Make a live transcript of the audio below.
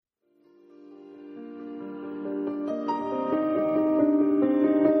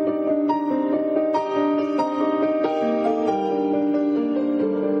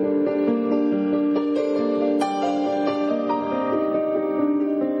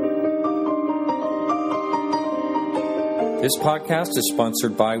This podcast is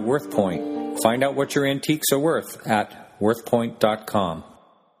sponsored by WorthPoint. Find out what your antiques are worth at worthpoint.com.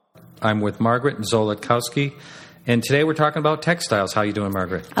 I'm with Margaret Zolotkowski, and today we're talking about textiles. How are you doing,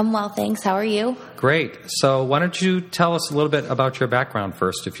 Margaret? I'm well, thanks. How are you? Great. So why don't you tell us a little bit about your background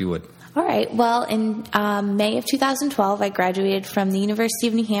first, if you would? All right. Well, in May of 2012, I graduated from the University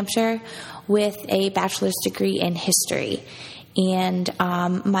of New Hampshire with a bachelor's degree in history. And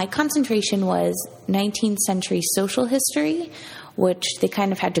my concentration was 19th century social history, which they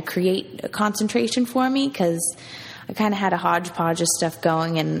kind of had to create a concentration for me because I kind of had a hodgepodge of stuff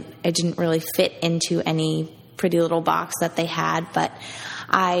going and I didn't really fit into any pretty little box that they had. But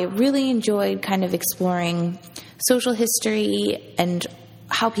I really enjoyed kind of exploring social history and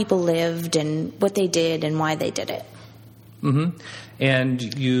how people lived and what they did and why they did it. Mm-hmm.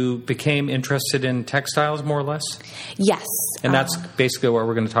 And you became interested in textiles, more or less? Yes. And that's basically what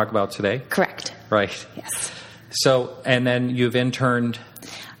we're going to talk about today? Correct. Right. Yes. So, and then you've interned?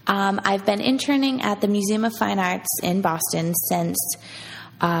 I've been interning at the Museum of Fine Arts in Boston since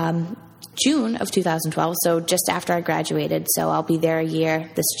June of 2012, so just after I graduated. So I'll be there a year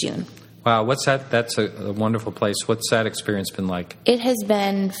this June. Wow, what's that? That's a wonderful place. What's that experience been like? It has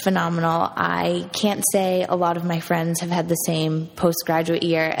been phenomenal. I can't say a lot of my friends have had the same postgraduate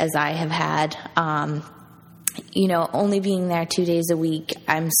year as I have had. Only being there 2 days a week,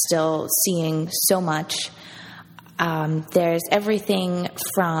 I'm still seeing so much. There's everything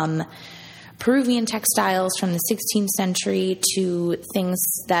from Peruvian textiles from the 16th century to things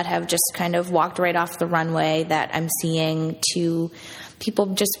that have just kind of walked right off the runway that I'm seeing, to people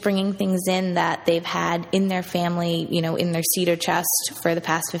just bringing things in that they've had in their family, in their cedar chest for the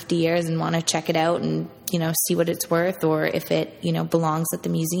past 50 years and want to check it out and, see what it's worth or if it, belongs at the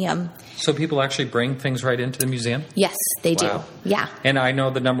museum. So people actually bring things right into the museum? Yes, they do. Wow. Yeah. And I know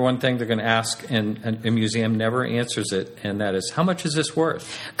the number one thing they're going to ask, and a museum never answers it, and that is, how much is this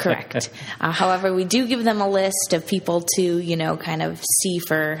worth? Correct. However, we do give them a list of people to, kind of see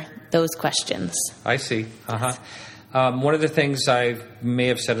for those questions. I see. Uh-huh. One of the things I may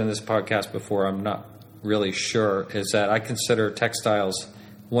have said in this podcast before, I'm not really sure, is that I consider textiles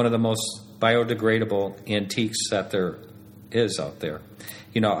one of the most biodegradable antiques that there is out there.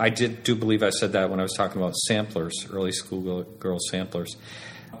 I do believe I said that when I was talking about samplers, early school girl samplers.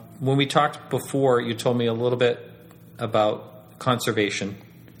 When we talked before, you told me a little bit about conservation.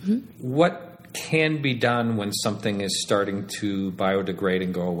 Mm-hmm. What can be done when something is starting to biodegrade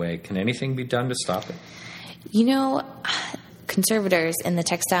and go away? Can anything be done to stop it? Conservators in the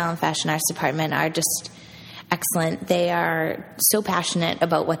Textile and Fashion Arts Department are just excellent. They are so passionate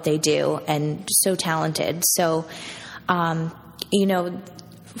about what they do and so talented. So, for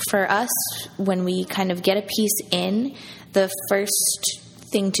us, when we kind of get a piece in, the first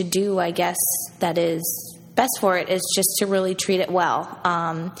thing to do, I guess, that is best for it is just to really treat it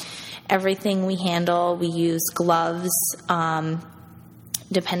well. Everything we handle, we use gloves.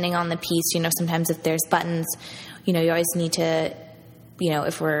 Depending on the piece, sometimes if there's buttons, you always need to,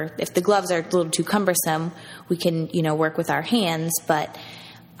 if the gloves are a little too cumbersome, we can, work with our hands, but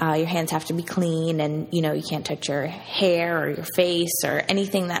your hands have to be clean and, you can't touch your hair or your face or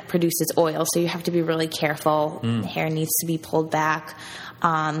anything that produces oil. So you have to be really careful. The hair needs to be pulled back.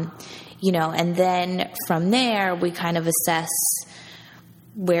 And then from there, we kind of assess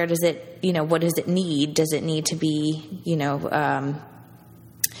where does it, what does it need? Does it need to be,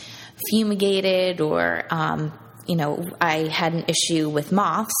 fumigated or, I had an issue with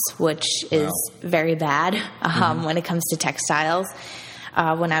moths, which is very bad when it comes to textiles.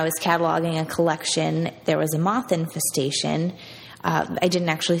 When I was cataloging a collection, there was a moth infestation. I didn't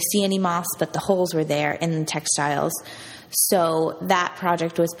actually see any moths, but the holes were there in the textiles. So that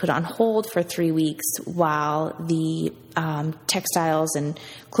project was put on hold for 3 weeks while the textiles and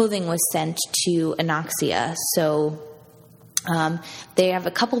clothing was sent to Anoxia. So they have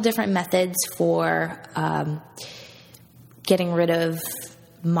a couple different methods for getting rid of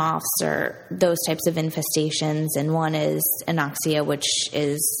moths or those types of infestations, and one is Anoxia, which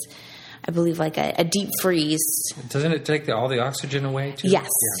is, I believe, like a deep freeze. Doesn't it take all the oxygen away, too? Yes.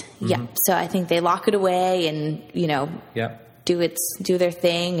 Yeah. Mm-hmm. Yep. So I think they lock it away and, do their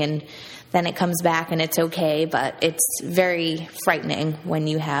thing, and then it comes back and it's okay, but it's very frightening when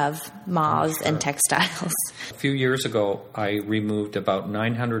you have moths and textiles. A few years ago, I removed about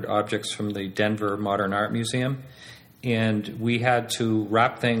 900 objects from the Denver Modern Art Museum, and we had to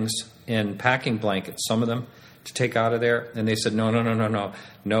wrap things in packing blankets, some of them, to take out of there. And they said,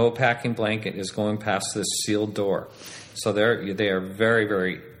 no packing blanket is going past this sealed door. So they are very,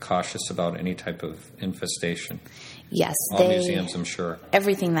 very cautious about any type of infestation. Yes. All museums, I'm sure.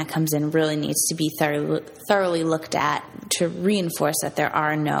 Everything that comes in really needs to be thoroughly looked at to reinforce that there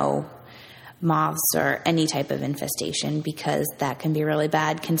are no moths or any type of infestation, because that can be really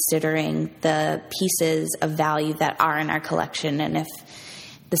bad considering the pieces of value that are in our collection. And if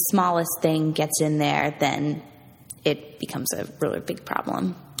the smallest thing gets in there, then it becomes a really big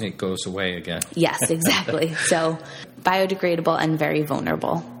problem. It goes away again. Yes, exactly. So biodegradable and very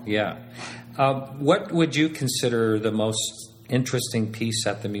vulnerable. Yeah. What would you consider the most interesting piece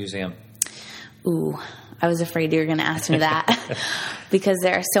at the museum? Ooh, I was afraid you were going to ask me that because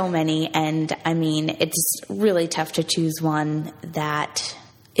there are so many. And I mean, it's really tough to choose one that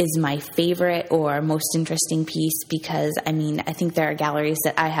is my favorite or most interesting piece, because I mean, I think there are galleries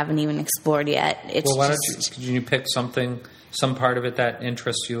that I haven't even explored yet. Well, why don't you pick some part of it that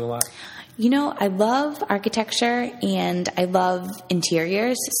interests you a lot? You know, I love architecture and I love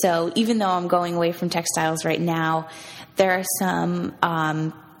interiors. So even though I'm going away from textiles right now, there are some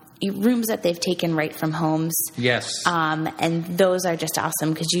rooms that they've taken right from homes. Yes. And those are just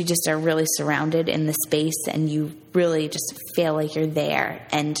awesome because you just are really surrounded in the space and you really just feel like you're there.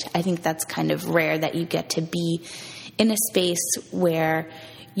 And I think that's kind of rare that you get to be in a space where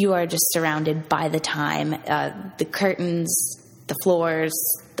you are just surrounded by the time, the curtains, the floors,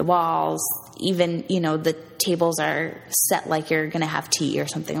 the walls, even, you know, the tables are set like you're going to have tea or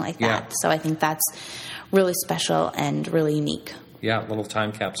something like that. Yeah. So I think that's really special and really unique. Yeah, little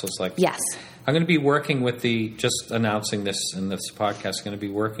time capsules like Yes. I'm going to be working with just announcing this in this podcast, I'm going to be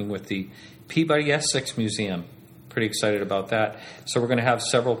working with the Peabody Essex Museum. Pretty excited about that. So we're going to have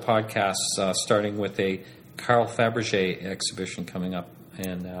several podcasts starting with a Carl Fabergé exhibition coming up,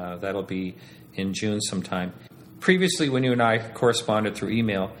 and that'll be in June sometime. Previously, when you and I corresponded through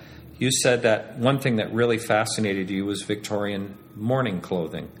email, you said that one thing that really fascinated you was Victorian mourning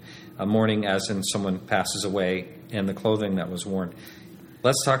clothing. Mourning as in someone passes away and the clothing that was worn.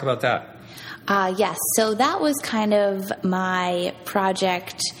 Let's talk about that. Yes. So that was kind of my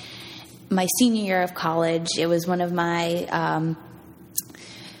project my senior year of college. It was one of my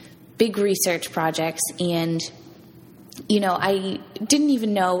big research projects. And, you know, I didn't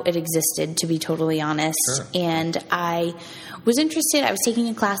even know it existed, to be totally honest. Sure. And I was interested. I was taking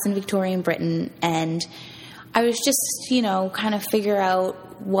a class in Victorian Britain, and I was just, you know, kind of figure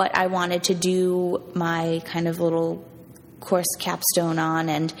out what I wanted to do my kind of little course capstone on.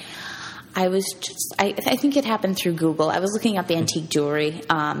 And I was just, I think it happened through Google. I was looking up antique jewelry,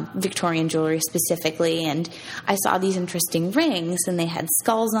 Victorian jewelry specifically, and I saw these interesting rings and they had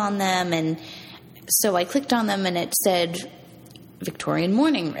skulls on them. And so I clicked on them and it said Victorian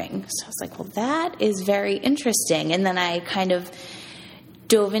mourning ring. So I was like, well, that is very interesting. And then I kind of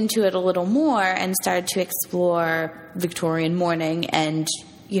dove into it a little more and started to explore Victorian mourning and,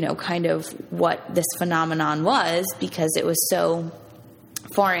 you know, kind of what this phenomenon was, because it was so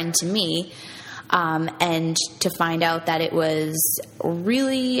foreign to me, and to find out that it was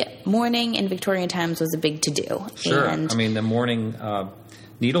really mourning in Victorian times was a big to-do. Sure. And I mean, the mourning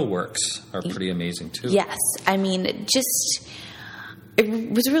needleworks are pretty amazing, too. Yes. I mean, it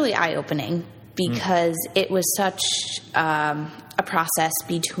was really eye-opening because it was such a process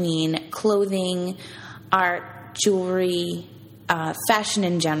between clothing, art, jewelry, fashion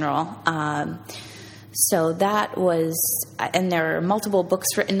in general. So that was, and there are multiple books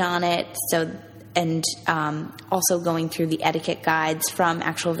written on it. So, and also going through the etiquette guides from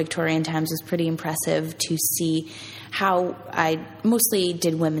actual Victorian times was pretty impressive to see how I mostly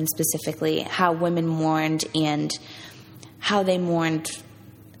did women specifically, how women mourned and how they mourned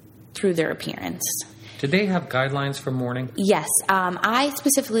through their appearance. Did they have guidelines for mourning? Yes. I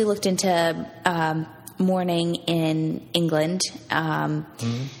specifically looked into mourning in England.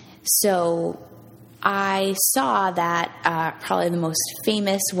 So I saw that probably the most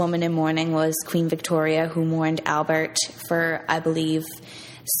famous woman in mourning was Queen Victoria, who mourned Albert for, I believe,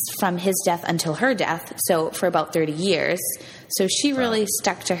 from his death until her death, so for about 30 years. So she really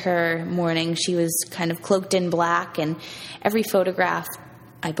stuck to her mourning. She was kind of cloaked in black, and every photograph,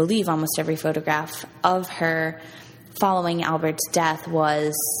 I believe almost every photograph of her following Albert's death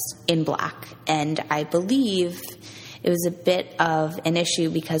was in black. And I believe it was a bit of an issue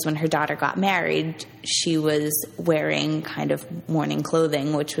because when her daughter got married, she was wearing kind of mourning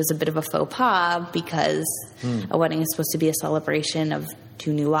clothing, which was a bit of a faux pas because a wedding is supposed to be a celebration of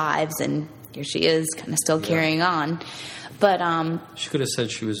two new lives, and here she is kind of still carrying on. But she could have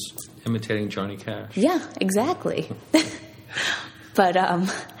said she was imitating Johnny Cash. Yeah, exactly. But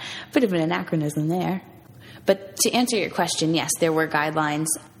bit of an anachronism there. But to answer your question, yes, there were guidelines.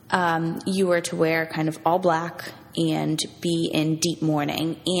 You were to wear kind of all black and be in deep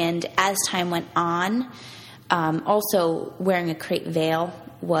mourning. And as time went on, Also, wearing a crepe veil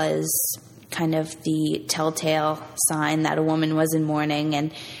was kind of the telltale sign that a woman was in mourning.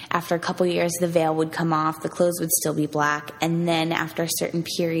 And after a couple years, the veil would come off, the clothes would still be black. And then after a certain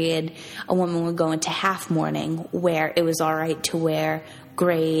period, a woman would go into half mourning, where it was all right to wear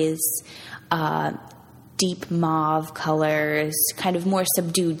grays, deep mauve colors, kind of more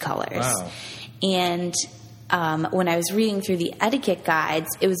subdued colors. Wow. And when I was reading through the etiquette guides,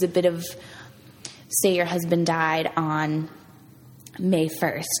 it was a bit of, say your husband died on May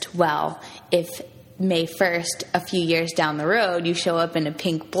 1st. Well, if May 1st, a few years down the road, you show up in a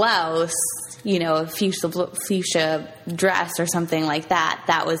pink blouse, a fuchsia dress or something like that,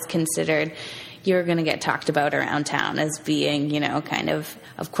 that was considered, you're going to get talked about around town as being, kind of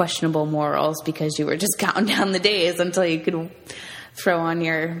questionable morals, because you were just counting down the days until you could throw on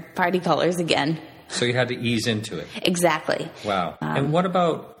your party colors again. So you had to ease into it. Exactly. Wow. And what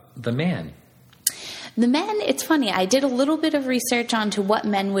about the man? The men, it's funny, I did a little bit of research onto what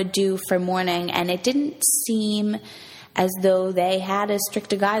men would do for mourning, and it didn't seem as though they had as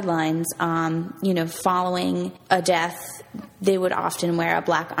strict a guidelines. Following a death, they would often wear a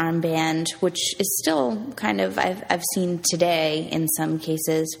black armband, which is still kind of, I've seen today in some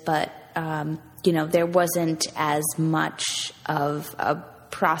cases, but, there wasn't as much of a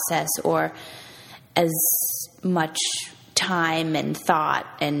process or as much time and thought,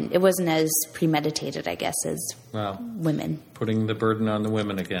 and it wasn't as premeditated, I guess, as women. Putting the burden on the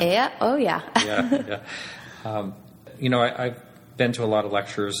women again. Yeah. Oh, yeah. Yeah. I've been to a lot of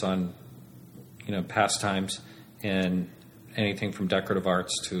lectures on, pastimes and anything from decorative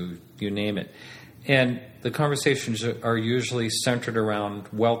arts to you name it. And the conversations are usually centered around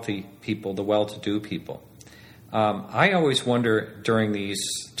wealthy people, the well-to-do people. I always wonder during these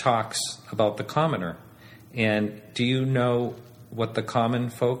talks about the commoner. And do you know what the common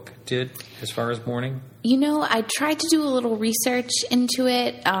folk did as far as mourning? I tried to do a little research into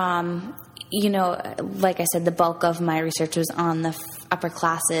it. Like I said, the bulk of my research was on the upper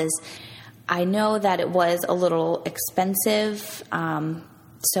classes. I know that it was a little expensive,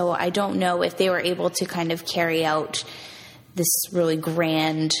 so I don't know if they were able to kind of carry out this really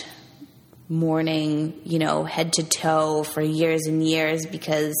grand mourning, head to toe for years and years,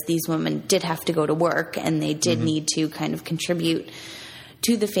 because these women did have to go to work and they did need to kind of contribute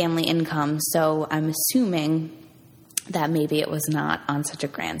to the family income. So I'm assuming that maybe it was not on such a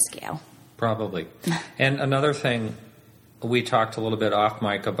grand scale. Probably. And another thing, we talked a little bit off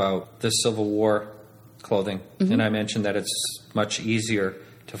mic about the Civil War clothing, and I mentioned that it's much easier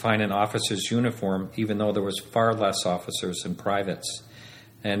to find an officer's uniform, even though there was far less officers than privates.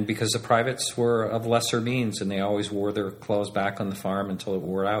 And because the privates were of lesser means, and they always wore their clothes back on the farm until it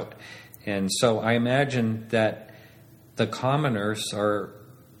wore out. And so I imagine that the commoners are,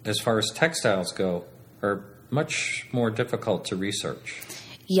 as far as textiles go, are much more difficult to research.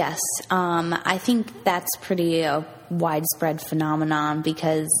 Yes. I think that's pretty a widespread phenomenon,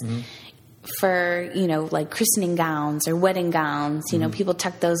 because for, like christening gowns or wedding gowns, people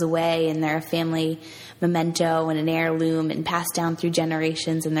tuck those away and they're a family memento and an heirloom and passed down through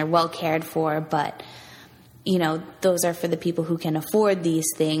generations, and they're well cared for. But, those are for the people who can afford these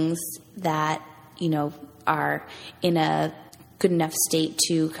things that, are in a good enough state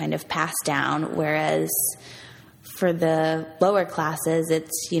to kind of pass down. Whereas for the lower classes,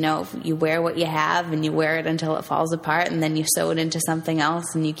 it's, you wear what you have and you wear it until it falls apart, and then you sew it into something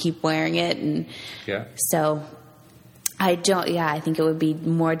else and you keep wearing it. And so I think it would be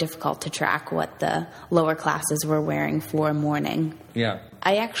more difficult to track what the lower classes were wearing for mourning. Yeah.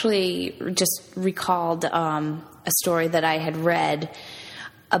 I actually just recalled a story that I had read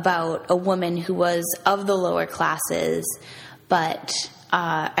about a woman who was of the lower classes, but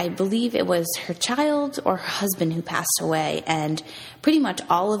I believe it was her child or her husband who passed away, and pretty much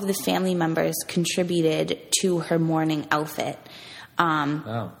all of the family members contributed to her mourning outfit.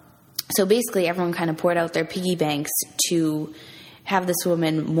 So basically everyone kind of poured out their piggy banks to have this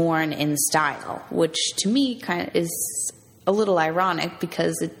woman mourn in style, which to me kind of is a little ironic,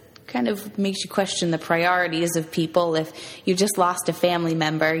 because it kind of makes you question the priorities of people. If you just lost a family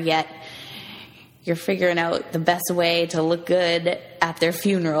member, yet you're figuring out the best way to look good at their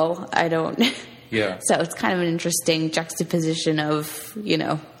funeral. Yeah. So it's kind of an interesting juxtaposition of, thought.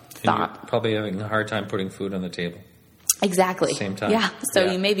 And you're probably having a hard time putting food on the table. Exactly. Same time. Yeah.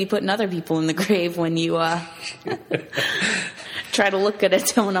 So you may be putting other people in the grave when you try to look good at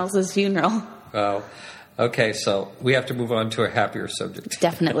someone else's funeral. Well, okay, so we have to move on to a happier subject.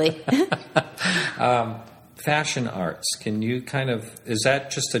 Definitely. Fashion arts. Can you is that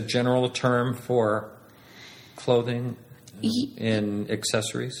just a general term for clothing and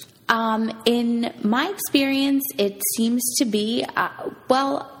accessories? In my experience, it seems to be,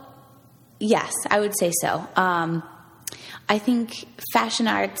 yes, I would say so. I think fashion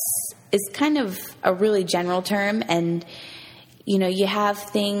arts is kind of a really general term, and, you have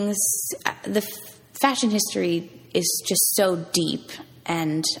things, the fashion history is just so deep,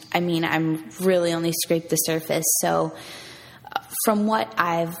 and I'm really only scraped the surface, so from what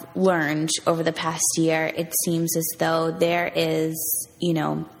I've learned over the past year, it seems as though there is,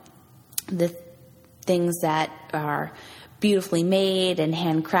 the things that are beautifully made and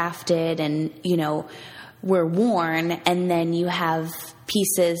handcrafted and, were worn, and then you have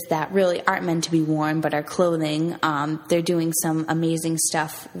pieces that really aren't meant to be worn but are clothing. They're doing some amazing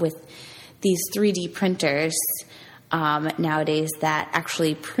stuff with these 3D printers nowadays that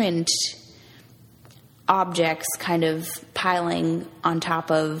actually print objects kind of piling on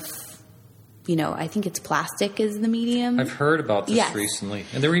top of, I think it's plastic is the medium. I've heard about this Yes. recently.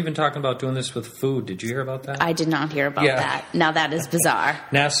 And they were even talking about doing this with food. Did you hear about that? I did not hear about Yeah. that. Now that is bizarre.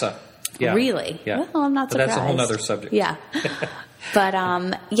 NASA. Yeah. Really? Yeah. Well, I'm not But surprised. that's a whole other subject. Yeah. But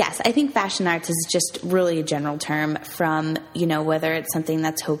yes, I think fashion arts is just really a general term from, whether it's something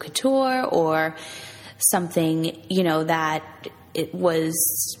that's haute couture or something, that it was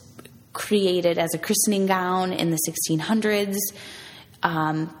created as a christening gown in the 1600s,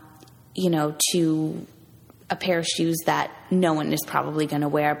 to a pair of shoes that no one is probably going to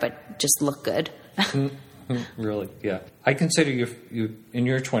wear but just look good. Really, yeah. I consider you in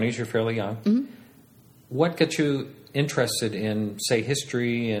your 20s, you're fairly young. Mm-hmm. What got you interested in, say,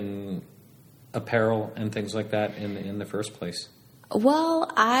 history and apparel and things like that in the first place? Well,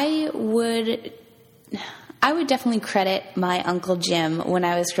 I would definitely credit my Uncle Jim. When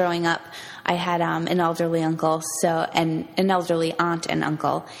I was growing up, I had an elderly uncle, and an elderly aunt and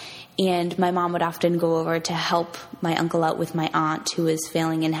uncle. And my mom would often go over to help my uncle out with my aunt who was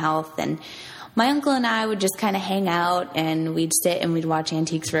failing in health. And my uncle and I would just kind of hang out, and we'd sit and we'd watch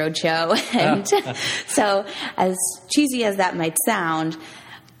Antiques Roadshow. And so as cheesy as that might sound,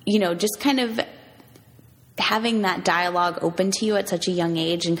 just kind of having that dialogue open to you at such a young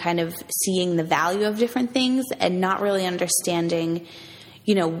age and kind of seeing the value of different things and not really understanding,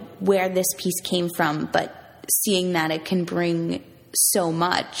 where this piece came from, but seeing that it can bring so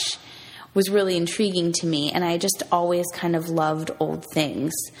much was really intriguing to me. And I just always kind of loved old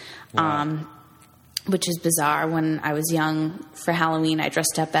things. Wow. Which is bizarre. When I was young for Halloween, I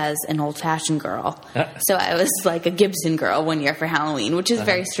dressed up as an old-fashioned girl. So I was like a Gibson girl one year for Halloween, which is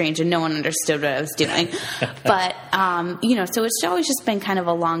very strange, and no one understood what I was doing. But, so it's always just been kind of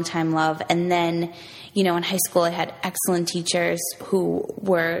a long-time love. And then, in high school, I had excellent teachers who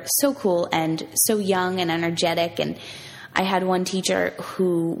were so cool and so young and energetic. And I had one teacher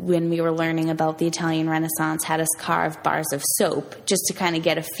who, when we were learning about the Italian Renaissance, had us carve bars of soap just to kind of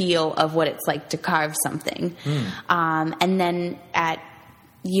get a feel of what it's like to carve something. And then at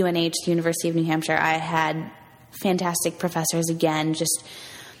UNH, the University of New Hampshire, I had fantastic professors again, just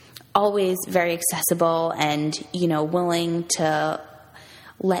always very accessible and, willing to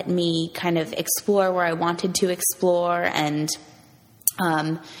let me kind of explore where I wanted to explore. And,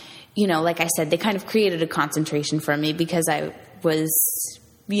 like I said, they kind of created a concentration for me because I was,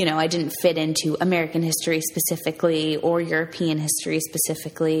 I didn't fit into American history specifically or European history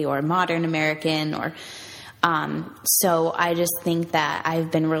specifically or modern American or, so I just think that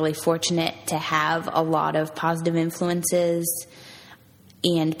I've been really fortunate to have a lot of positive influences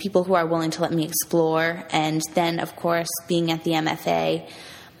and people who are willing to let me explore. And then, of course, being at the MFA,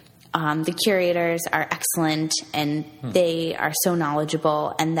 the curators are excellent and they are so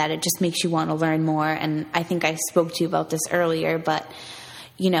knowledgeable, and that it just makes you want to learn more. And I think I spoke to you about this earlier, but,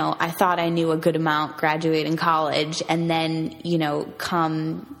 I thought I knew a good amount graduating college and then,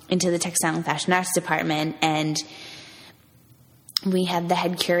 come into the textile and fashion arts department, and we had the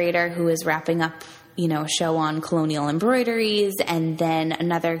head curator who was wrapping up, a show on colonial embroideries, and then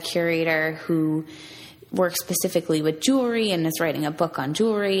another curator who works specifically with jewelry and is writing a book on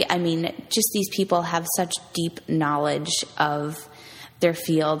jewelry. I mean, just these people have such deep knowledge of their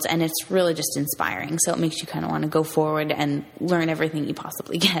fields, and it's really just inspiring. So it makes you kind of want to go forward and learn everything you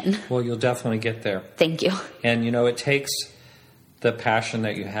possibly can. Well, you'll definitely get there. Thank you. And, it takes the passion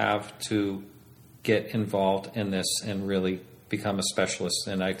that you have to get involved in this and really become a specialist.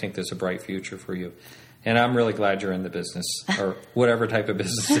 And I think there's a bright future for you. And I'm really glad you're in the business, or whatever type of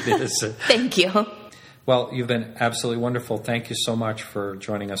business it is. Thank you. Well, you've been absolutely wonderful. Thank you so much for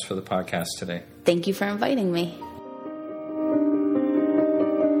joining us for the podcast today. Thank you for inviting me.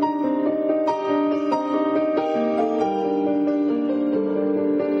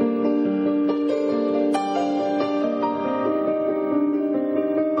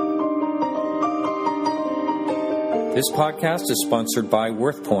 This podcast is sponsored by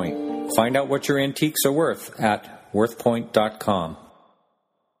WorthPoint. Find out what your antiques are worth at worthpoint.com.